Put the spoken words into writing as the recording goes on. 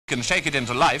and shake it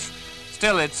into life,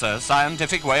 still it's a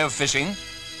scientific way of fishing.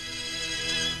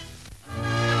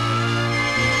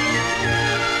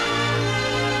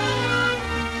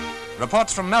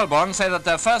 Reports from Melbourne say that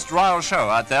their first Royal Show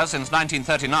out there since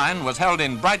 1939 was held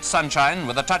in bright sunshine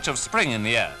with a touch of spring in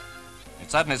the air. It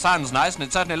certainly sounds nice and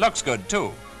it certainly looks good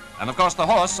too. And of course the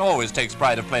horse always takes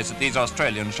pride of place at these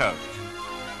Australian shows.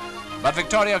 But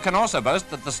Victoria can also boast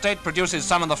that the state produces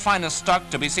some of the finest stock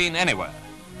to be seen anywhere.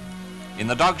 In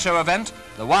the dog show event,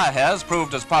 the wire hares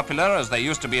proved as popular as they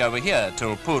used to be over here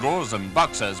till poodles and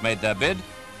boxers made their bid.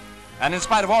 And in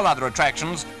spite of all other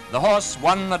attractions, the horse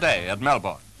won the day at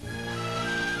Melbourne.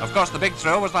 Of course, the big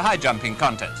thrill was the high jumping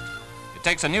contest. It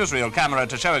takes a newsreel camera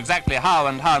to show exactly how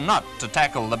and how not to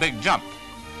tackle the big jump.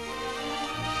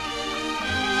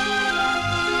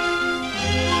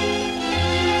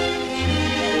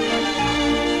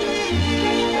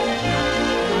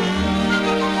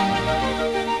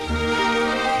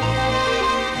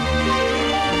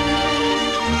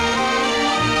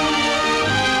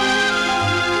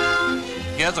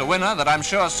 Here's a winner that I'm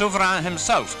sure Souverain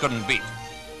himself couldn't beat.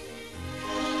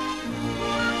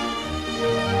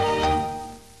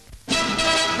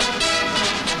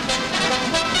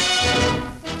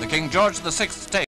 The King George VI stage